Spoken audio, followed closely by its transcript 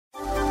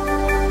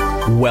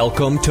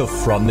Welcome to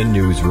From the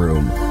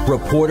Newsroom.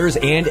 Reporters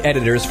and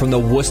editors from the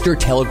Worcester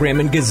Telegram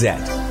and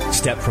Gazette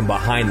step from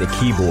behind the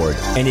keyboard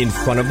and in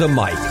front of the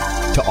mic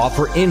to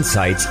offer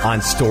insights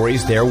on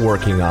stories they're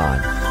working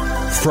on.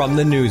 From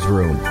the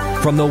Newsroom,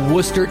 from the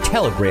Worcester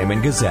Telegram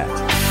and Gazette.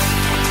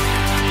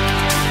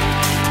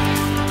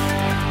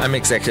 I'm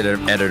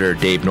Executive Editor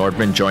Dave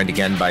Nordman, joined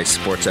again by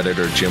Sports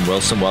Editor Jim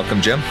Wilson.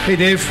 Welcome, Jim. Hey,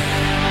 Dave.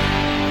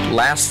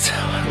 Last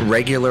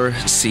regular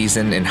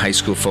season in high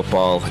school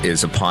football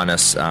is upon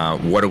us.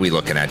 What are we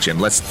looking at, Jim?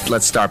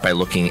 Let's start by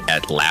looking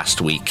at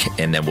last week,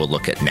 and then we'll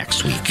look at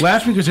next week.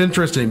 Last week was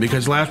interesting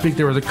because last week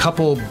there was a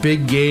couple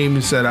big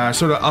games that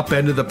sort of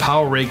upended the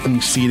power ranking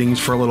seedings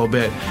for a little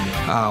bit.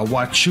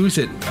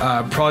 Wachusett,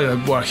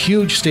 probably a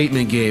huge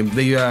statement game.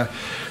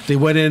 They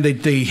went in,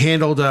 they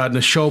handled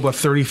Neshoba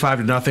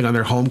 35-0 on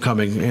their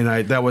homecoming,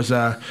 and that was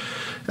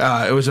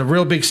it was a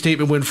real big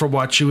statement win for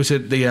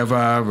Wachusett. They have,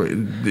 I'm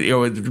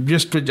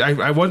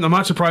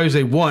not surprised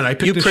they won. I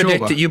picked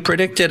Neshoba. You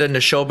predicted a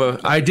Neshoba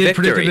victory. I did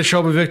predict a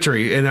Neshoba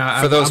victory. And,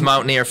 for those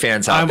Mountaineer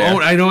fans out there.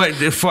 I know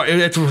it's what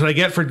I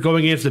get for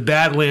going against the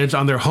Badlands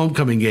on their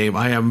homecoming game.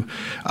 I am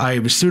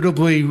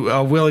suitably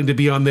willing to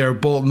be on their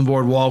bulletin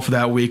board wall for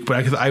that week,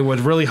 but I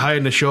was really high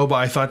in Neshoba.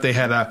 I thought they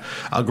had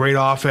a great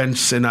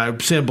offense, and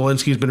Sam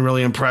Belinsky's been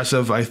really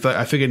impressive. I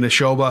figured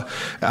Neshoba,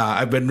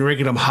 I've been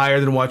ranking them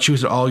higher than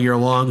Wachusett all year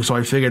long. So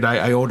I figured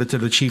I owed it to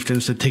the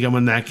Chieftains to take them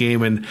in that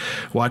game, and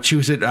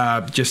Wachusett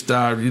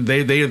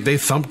they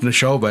thumped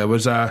Neshoba. It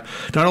was not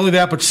only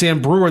that, but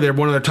Sam Brewer,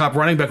 one of their top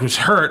running backs, was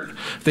hurt.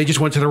 They just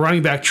went to the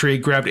running back tree,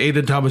 grabbed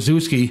Aiden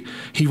Tomaszewski.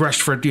 He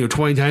rushed for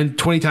 20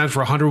 times for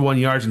 101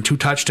 yards and 2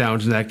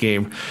 touchdowns in that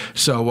game.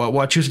 So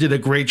Wachusett did a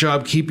great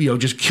job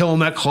just killing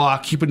that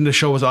clock, keeping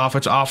Neshoba's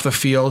offense off the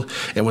field,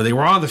 and when they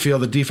were on the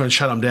field, the defense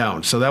shut them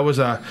down. So that was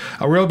a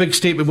real big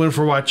statement win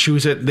for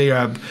Wachusett.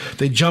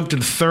 They jumped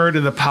in third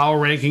in the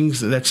power rankings.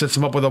 That sets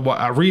them up with a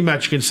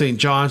rematch against St.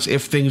 John's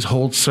if things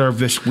hold serve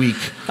this week.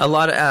 A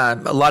lot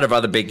of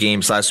other big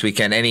games last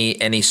weekend.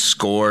 Any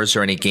scores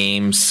or any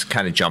games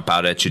kind of jump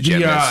out at you, Jim?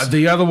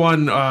 The other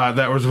one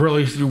that was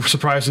really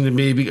surprising to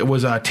me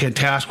was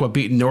Tantascwa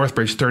beating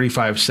Northbridge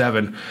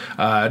 35-7.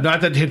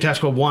 Not that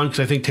Tantascwa won, because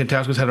I think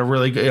Tantascwa's had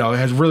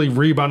has really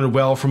rebounded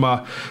well from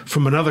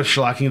another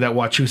shellacking that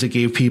Wachusett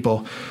gave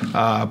people.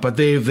 But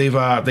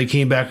they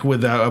came back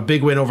with a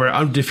big win over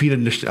undefeated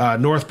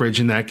Northbridge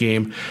in that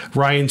game.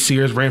 Ryan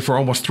Sears ran for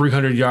almost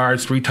 300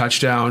 yards, 3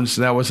 touchdowns.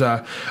 That was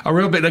a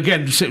real bit,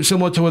 again,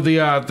 similar to the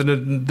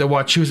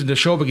Wachusett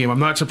Neshoba game. I'm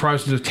not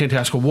surprised that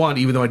Tantascwa won,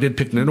 even though I did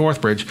pick the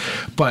Northbridge.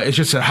 But it's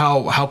just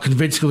how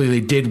convincingly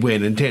they did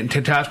win. And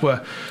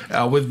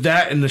Tantascwa, with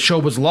that and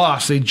Neshoba's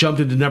loss, they jumped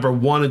into number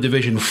 1 in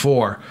Division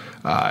 4.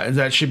 And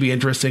that should be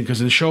interesting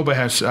because Neshoba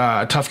has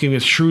a tough game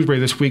against Shrewsbury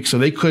this week, so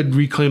they could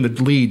reclaim the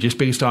lead just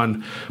based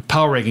on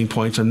power ranking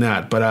points on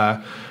that.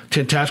 But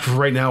Tantascwa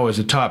right now is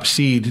a top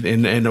seed,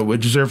 and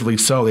deservedly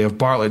so. They have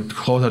Bartlett to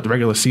close out the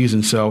regular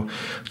season, so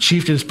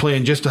Chieftains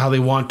playing just how they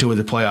want to in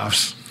the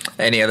playoffs.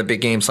 Any other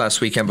big games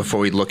last weekend before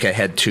we look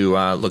ahead to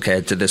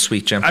this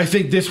week, Jim? I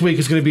think this week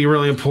is going to be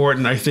really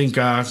important. I think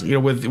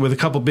with a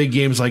couple big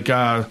games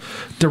that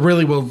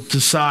really will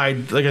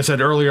decide. Like I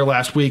said earlier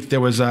last week, there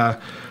was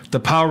the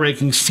power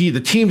rankings seed.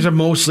 The teams are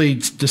mostly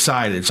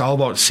decided. It's all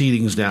about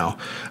seedings now.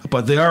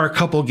 But there are a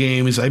couple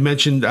games. I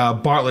mentioned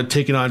Bartlett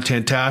taking on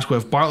Tantascwa.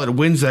 If Bartlett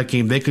wins that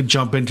game, they could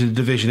jump into the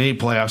Division 8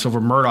 playoffs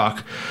over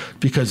Murdoch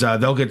because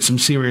they'll get some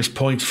serious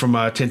points from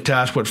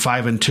Tantascwa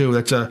at 5-2.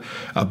 That's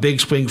a big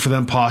swing for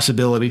them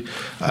possibility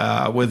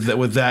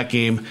with that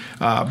game.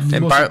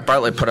 And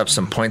Bartlett put up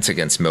some points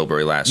against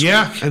Millbury last week.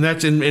 Yeah, and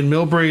that's in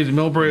Millbury.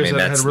 Millbury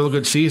had a real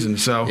good season.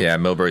 So yeah,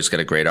 Millbury's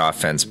got a great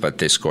offense, but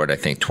they scored, I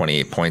think,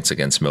 28 points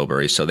against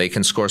Millbury, so they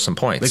can score some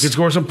points. They can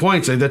score some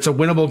points. That's a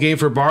winnable game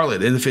for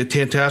Bartlett. And if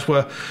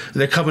Tantascwa,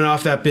 they're coming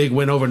off that big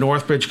win over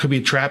Northbridge, could be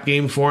a trap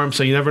game for them.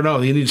 So you never know.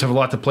 The Indians have a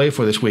lot to play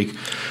for this week.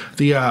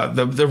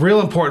 The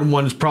real important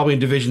one is probably in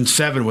Division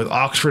 7 with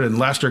Oxford and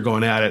Leicester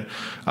going at it.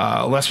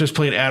 Leicester's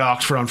playing at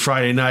Oxford on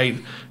Friday night.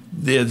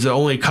 There's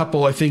only a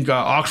couple. I think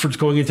Oxford's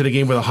going into the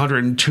game with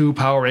 102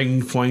 power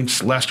ranking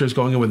points. Leicester's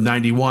going in with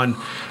 91.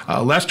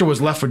 Leicester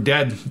was left for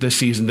dead this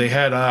season. They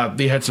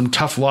had some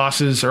tough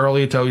losses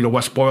early to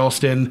West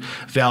Boylston,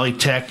 Valley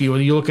Tech. You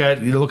look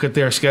at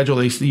their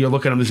schedule. You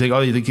look at them and say,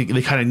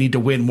 they kind of need to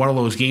win one of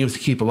those games to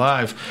keep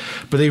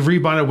alive. But they've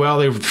rebounded well.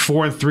 They're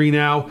 4-3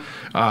 now.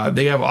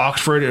 They have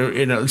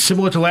Oxford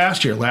similar to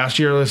last year. Last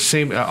year, the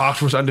same.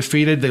 Oxford was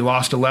undefeated. They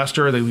lost to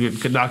Leicester. They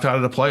got knocked out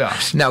of the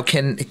playoffs. Now,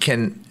 can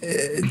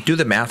do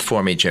the math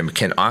for me, Jim?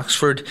 Can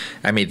Oxford?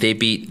 I mean, they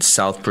beat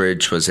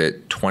Southbridge. Was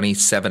it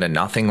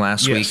 27-0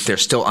 last week? They're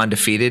still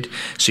undefeated.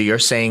 So you're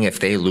saying if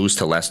they lose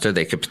to Leicester,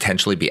 they could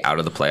potentially be out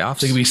of the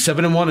playoffs? They could be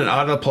 7-1 and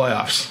out of the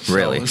playoffs. So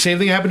really? The same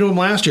thing happened to them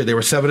last year. They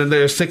were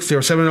 7-6. They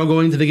were 7-0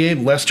 going into the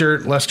game. Leicester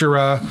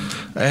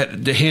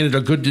handed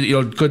a good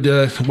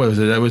what was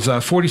it? It was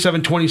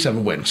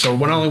 47-27 win. So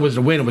not only was it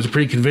a win, it was a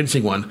pretty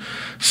convincing one.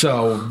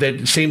 So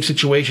that same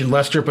situation,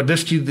 Leicester, but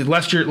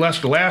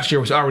Leicester last year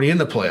was already in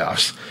the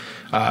playoffs.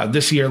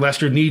 This year,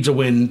 Leicester needs a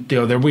win.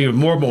 They're even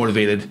more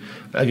motivated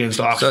against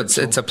Oxford.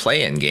 So it's a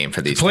play-in game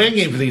for these. Play-in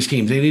game for these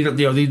teams. They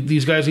need,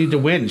 these guys need to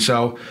win.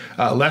 So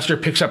Leicester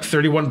picks up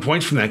 31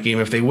 points from that game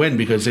if they win,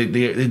 because they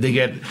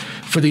get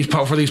for these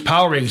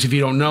power ratings. If you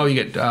don't know,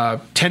 you get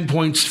 10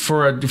 points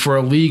for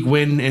a league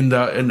win in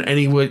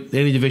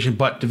any division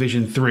but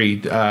Division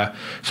 3.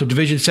 So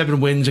Division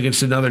 7 wins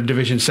against another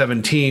Division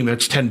 7 team,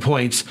 that's 10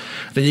 points.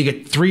 Then you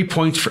get 3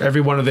 points for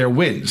every one of their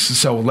wins.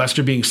 So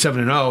Leicester being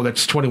 7-0,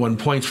 that's 21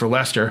 points for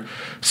Leicester.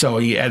 So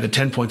you add the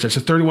 10 points. That's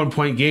a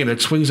 31-point game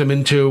that swings them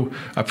into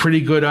a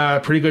pretty good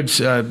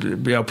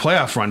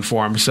playoff run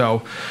for them.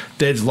 So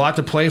there's a lot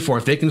to play for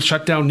if they can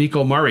shut down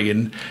Nico Murray.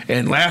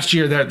 And last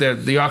year,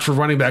 the Oxford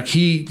running back,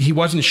 he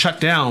wasn't shut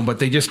down, but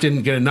they just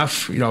didn't get enough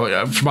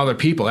from other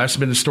people. That's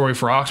been the story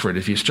for Oxford.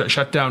 If you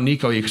shut down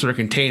Nico, you sort of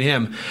contain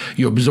him.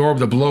 You absorb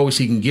the blows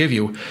he can give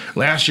you.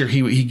 Last year,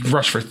 he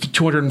rushed for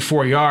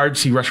 204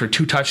 yards. He rushed for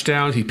 2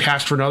 touchdowns. He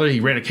passed for another. He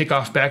ran a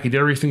kickoff back. He did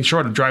everything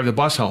short of drive the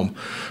bus home.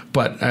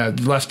 But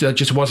Leicester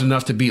just wasn't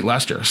enough to beat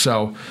Leicester.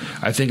 So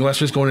I think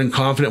Leicester's going in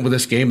confident with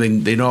this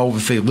game. They know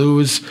if they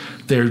lose,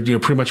 they're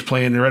pretty much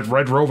playing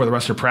Red Rover the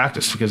rest of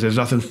practice, because there's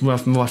nothing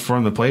left for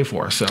them to play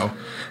for. So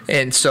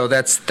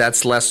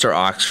that's Leicester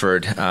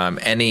Oxford.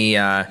 Any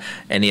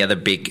other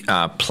big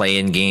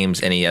play-in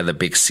games? Any other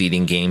big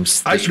seeding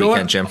games this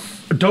weekend, Jim?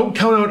 Don't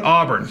count out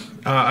Auburn.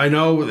 I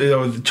know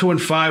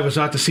 2-5 was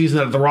not the season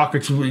that the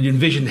Rockets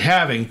envisioned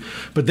having,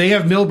 but they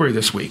have Millbury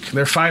this week.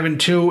 They're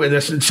 5-2, and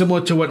that's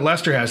similar to what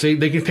Leicester has.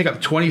 They can pick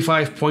up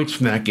 25 points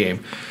from that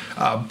game.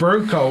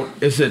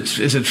 Burncoat is at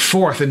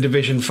 4th in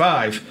Division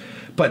 5.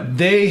 But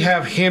they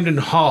have Hamden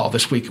Hall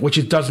this week, which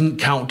it doesn't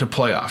count to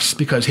playoffs,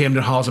 because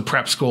Hamden Hall is a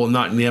prep school,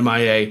 not in the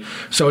MIA.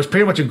 So it's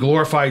pretty much a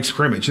glorified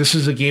scrimmage. This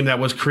is a game that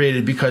was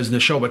created because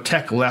Neshoba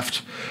Tech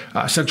left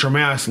Central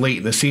Mass late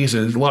in the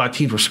season. A lot of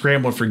teams were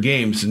scrambling for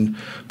games, and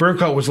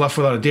Burncoat was left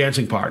without a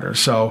dancing partner.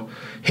 So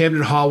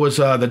Hamden Hall was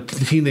the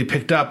team they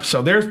picked up.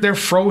 So they're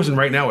frozen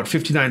right now at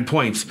 59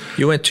 points.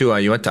 You went to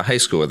high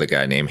school with a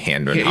guy named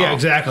Hamden Hall. Yeah,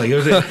 exactly. It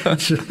was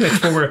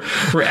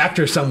for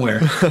actor somewhere.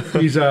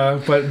 He's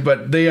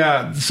but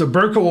they. So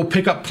Burncoat will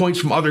pick up points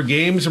from other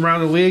games around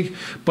the league,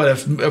 but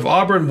if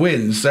Auburn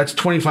wins, that's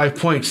 25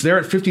 points. They're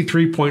at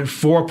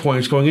 53.4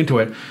 points going into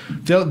it.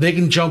 They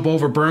can jump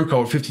over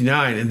Burncoat at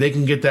 59, and they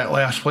can get that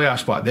last playoff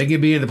spot. They can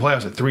be in the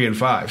playoffs at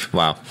 3-5.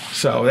 Wow!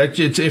 So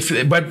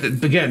but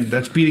again,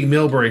 that's beating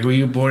Millbury, who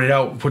you pointed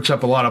out puts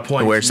up a lot of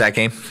points. Where's that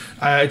game?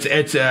 I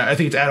think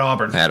it's at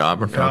Auburn. At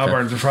Auburn. Okay.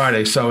 Auburn on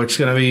Friday, so it's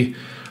going to be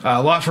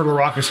a lot for the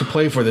Rockets to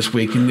play for this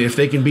week, and if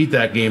they can beat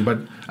that game. But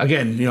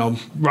again,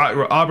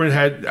 Auburn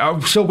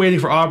I'm still waiting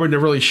for Auburn to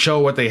really show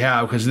what they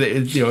have, because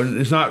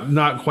it's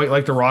not quite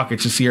like the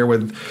Rockets this year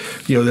with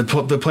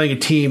they're playing a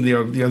team.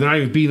 They're not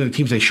even beating the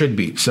teams they should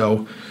beat.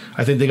 So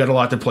I think they got a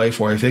lot to play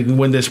for. If they can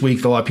win this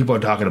week, a lot of people are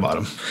talking about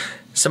them.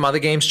 Some other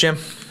games, Jim?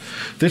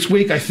 This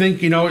week, I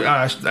think we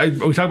talked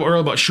earlier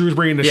about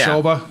Shrewsbury and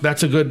Neshoba. Yeah.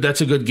 That's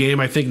a good game.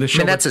 I think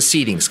Neshoba. That's a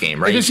seedings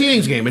game, right? It's a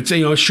seedings game. It's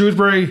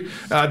Shrewsbury. If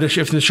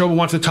Neshoba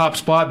wants the top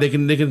spot, they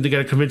get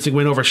a convincing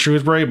win over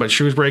Shrewsbury. But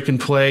Shrewsbury can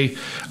play.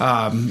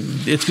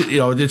 It's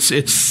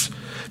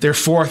they're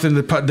 4th in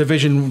the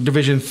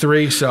Division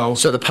 3. So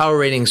the power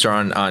ratings are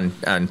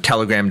on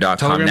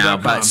Telegram.com now.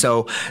 But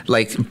so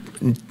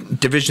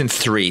Division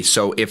 3.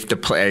 So if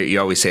you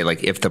always say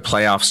if the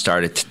playoffs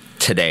started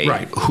today,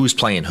 right, who's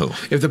playing who?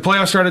 If the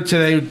playoffs started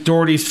today,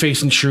 Doherty's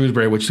facing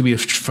Shrewsbury, which would be a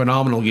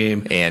phenomenal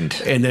game, and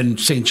then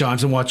St.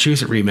 John's and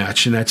Wachusett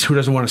rematch, and that's who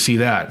doesn't want to see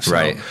that, so.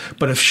 Right?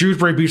 But if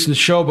Shrewsbury beats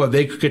Neshoba,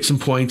 they could get some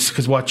points,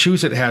 because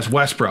Wachusett has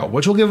Westboro,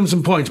 which will give them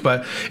some points,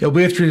 but it'll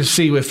be interesting to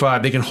see if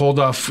they can hold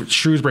off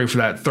Shrewsbury for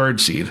that 3rd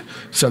seed.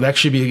 So that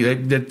should be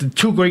the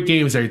 2 great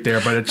games right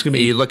there. But it's going to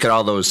be. You look at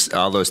all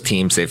those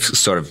teams; they've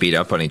sort of beat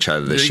up on each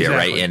other this year,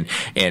 right?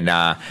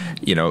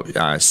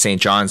 And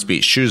St. John's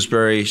beat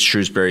Shrewsbury.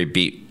 Shrewsbury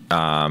beat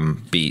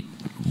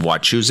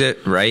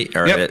Wachusett, right?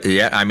 Or, yep.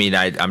 Yeah, I mean,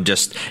 I'm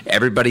just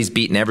everybody's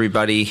beaten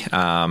everybody.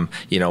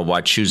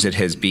 Wachusett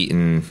has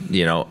beaten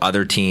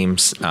other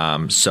teams.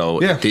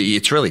 So yeah.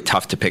 It's really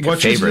tough to pick a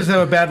favorite. Wachusett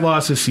have a bad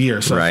loss this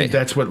year, so right. I think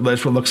that's what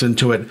looks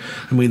into it.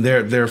 I mean,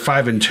 they're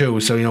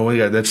 5-2, so we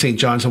got that St.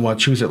 John's and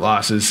Wachusett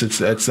losses.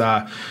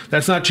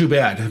 That's not too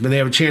bad. I mean, they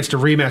have a chance to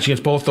rematch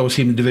against both those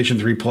teams in Division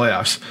 3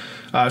 playoffs.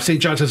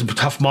 St. John's has a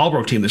tough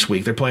Marlborough team this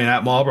week. They're playing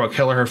at Marlborough,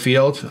 Kelleher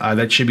Field.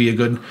 That should be a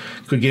good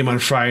game on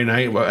Friday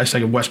night. I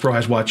think Westboro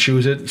has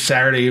Wachusett.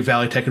 Saturday,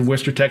 Valley Tech and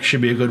Worcester Tech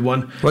should be a good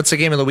one. What's the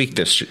game of the week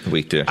this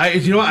week, dude?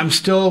 I'm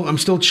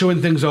still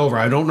chewing things over.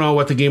 I don't know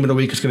what the game of the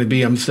week is going to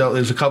be.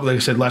 There's a couple. Like I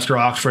said, Leicester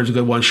Oxford is a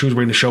good one.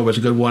 Shrewsbury and Neshoba is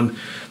a good one.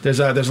 There's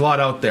a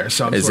lot out there.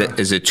 So is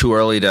it too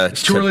early to?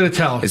 It's too early to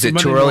tell. Is it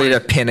too early to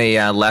pin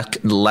a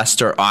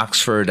Leicester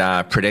Oxford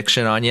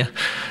prediction on you?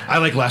 I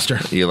like Leicester.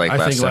 You like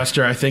Leicester? I think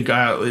Leicester. I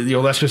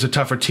think Leicester's a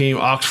tougher team.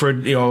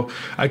 Oxford,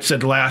 I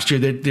said last year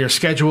that their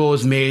schedule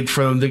is made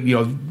from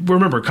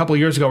remember a couple of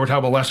years ago we're talking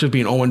about Leicester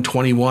being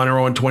 0-21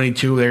 or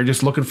 0-22. They're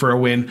just looking for a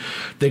win.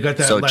 They got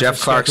that. So Leicester Jeff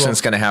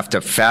Clarkson's going to have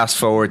to fast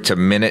forward to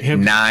minute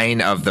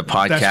 9 of the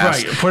podcast.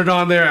 That's right. Put it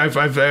on there. I've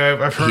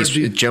heard.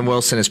 Jim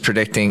Wilson is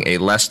predicting a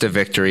Leicester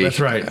victory. That's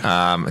right.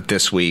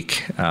 This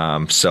week.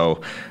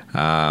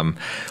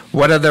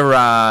 What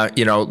other,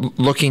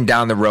 looking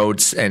down the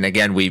roads, and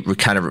again, we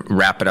kind of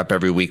wrap it up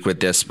every week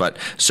with this, but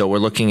so we're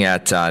looking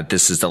at,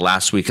 this is the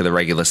last week of the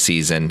regular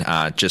season,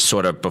 just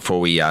sort of before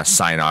we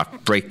sign off,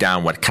 break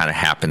down what kind of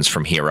happens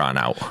from here on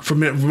out.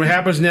 From what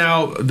happens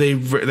now,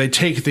 they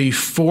take the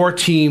 4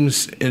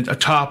 teams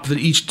atop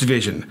each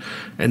division,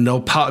 and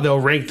they'll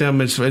rank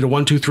them as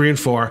 1, 2, 3, and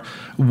 4.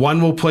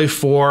 1 will play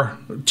 4,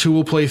 2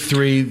 will play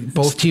 3.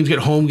 Both teams get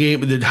home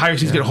game. The higher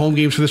teams get home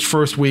games for this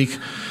first week.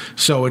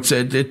 So they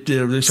start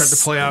the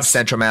playoffs.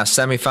 Central Mass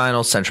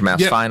semifinals, Central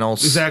Mass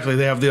finals. Exactly.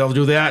 They'll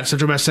do that.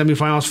 Central Mass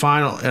semifinals,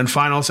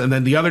 finals, and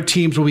then the other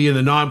teams will be in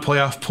the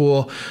non-playoff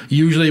pool.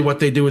 Usually, what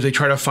they do is they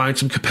try to find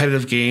some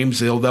competitive games.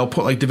 They'll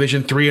put like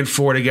Division 3 and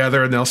 4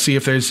 together, and they'll see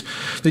if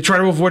they try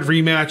to avoid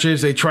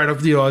rematches. They try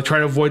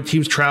to avoid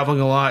teams traveling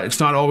a lot. It's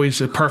not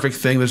always a perfect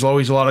thing. There's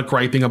always a lot of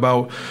griping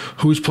about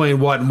who's playing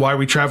what and why are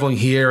we traveling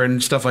here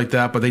and stuff like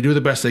that. But they do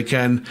the best they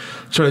can,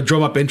 sort of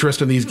drum up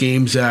interest in these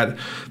games that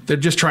they're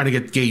just trying to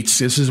get gates.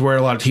 This is where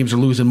a lot of teams are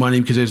losing money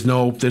because there's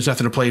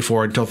nothing to play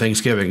for until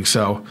Thanksgiving.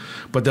 So,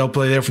 but they'll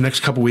play there for the next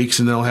couple weeks,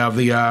 and they'll have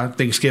the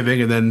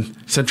Thanksgiving, and then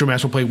Central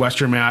Mass will play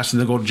Western Mass, and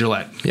they'll go to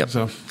Gillette. Yep.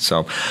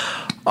 So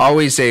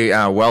always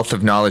a wealth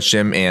of knowledge,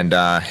 Jim, and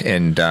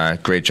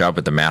great job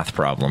with the math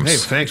problems. Hey,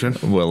 thanks, man.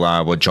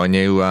 We'll join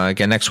you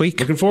again next week.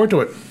 Looking forward to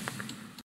it.